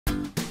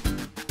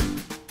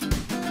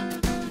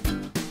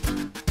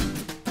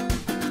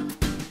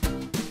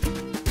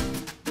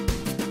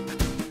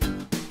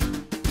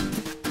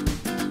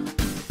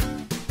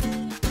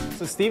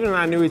So Steven and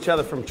I knew each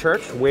other from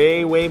church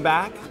way, way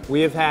back.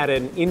 We have had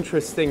an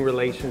interesting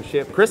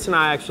relationship. Chris and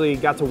I actually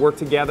got to work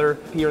together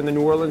here in the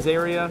New Orleans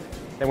area.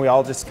 Then we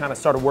all just kind of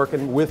started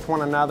working with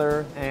one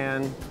another,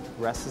 and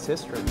the rest is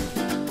history.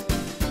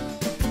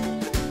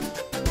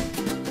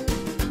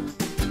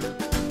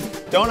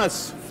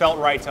 Donuts felt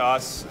right to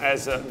us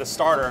as the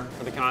starter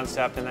for the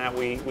concept, in that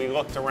we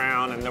looked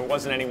around and there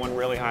wasn't anyone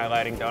really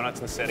highlighting donuts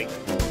in the city.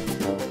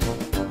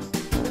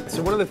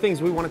 So one of the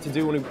things we wanted to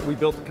do when we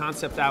built the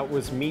concept out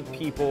was meet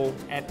people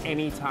at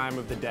any time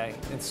of the day.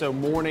 And so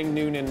morning,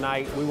 noon, and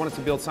night, we wanted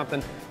to build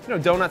something, you know,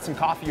 donuts and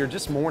coffee are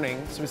just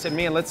morning. So we said,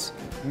 man, let's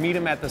meet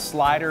them at the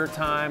slider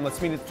time. Let's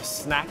meet at the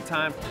snack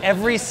time.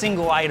 Every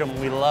single item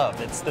we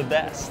love. It's the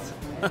best.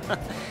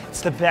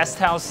 It's the best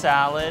house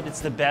salad.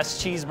 It's the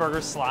best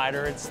cheeseburger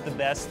slider. It's the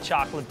best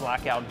chocolate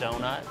blackout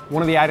donut.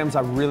 One of the items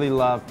I really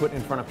love putting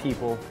in front of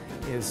people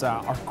is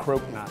our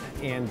croque nut.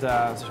 And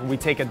so we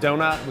take a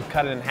donut, we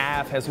cut it in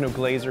half, has no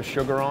glaze or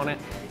sugar on it.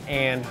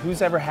 And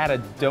who's ever had a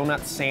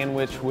donut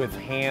sandwich with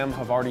ham,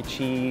 Havarti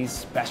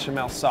cheese,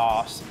 bechamel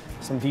sauce,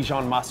 some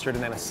Dijon mustard,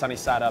 and then a sunny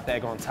side up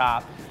egg on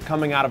top,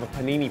 coming out of a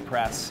panini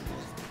press?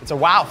 It's a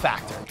wow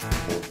factor.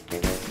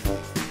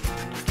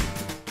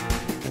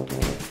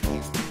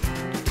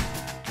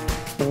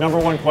 The number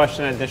one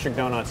question at District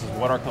Donuts is,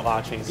 what are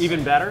kolaches?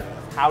 Even better,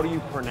 how do you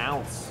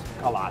pronounce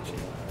kolache?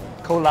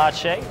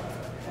 Kolache?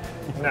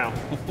 No.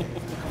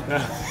 No.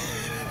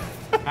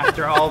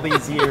 After all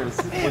these years,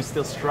 we're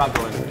still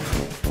struggling.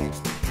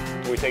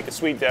 We take the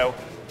sweet dough,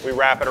 we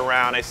wrap it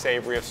around a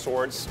savory of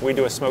sorts. We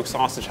do a smoked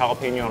sausage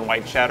jalapeno on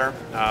white cheddar,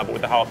 but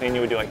with the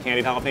jalapeno we do like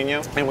candied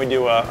jalapeno. And we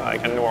do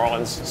like a New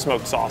Orleans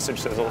smoked sausage,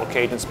 so there's a little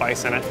Cajun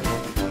spice in it.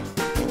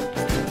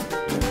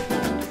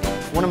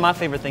 One of my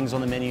favorite things on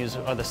the menus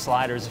are the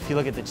sliders. If you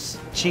look at the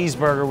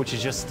cheeseburger, which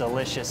is just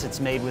delicious, it's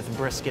made with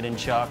brisket and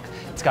chuck.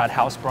 It's got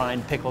house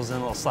brine, pickles, and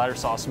a little slider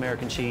sauce,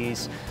 American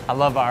cheese. I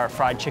love our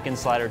fried chicken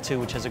slider too,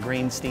 which has a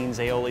Greenstein's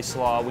aioli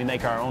slaw. We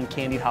make our own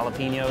candied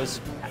jalapenos,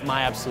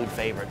 my absolute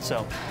favorite.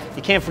 So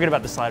you can't forget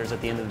about the sliders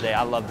at the end of the day.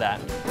 I love that.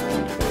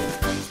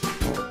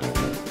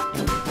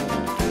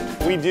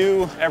 We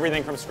do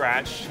everything from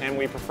scratch, and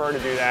we prefer to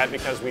do that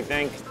because we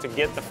think to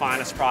get the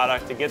finest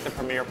product, to get the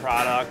premier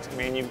product, I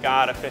mean, you've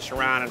got to fish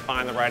around and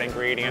find the right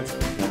ingredients.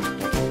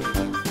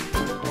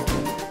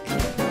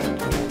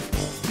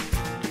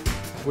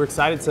 We're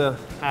excited to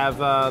have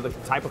the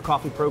type of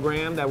coffee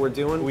program that we're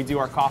doing. We do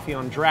our coffee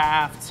on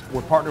draft.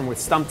 We're partnering with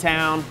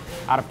Stumptown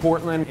out of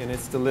Portland, and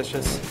it's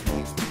delicious.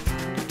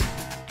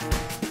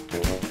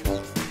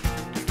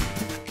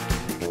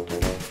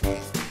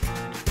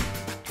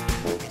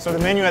 So the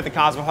menu at the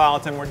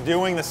Cosmopolitan, we're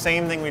doing the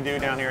same thing we do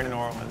down here in New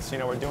Orleans. You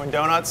know, we're doing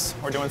donuts,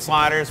 we're doing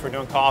sliders, we're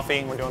doing coffee,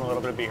 and we're doing a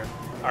little bit of beer.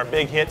 Our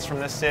big hits from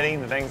this city,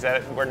 the things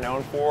that we're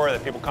known for,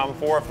 that people come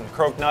for, from the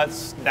croque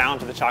nuts down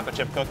to the chocolate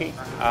chip cookie,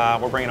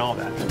 we're bringing all of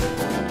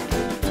that.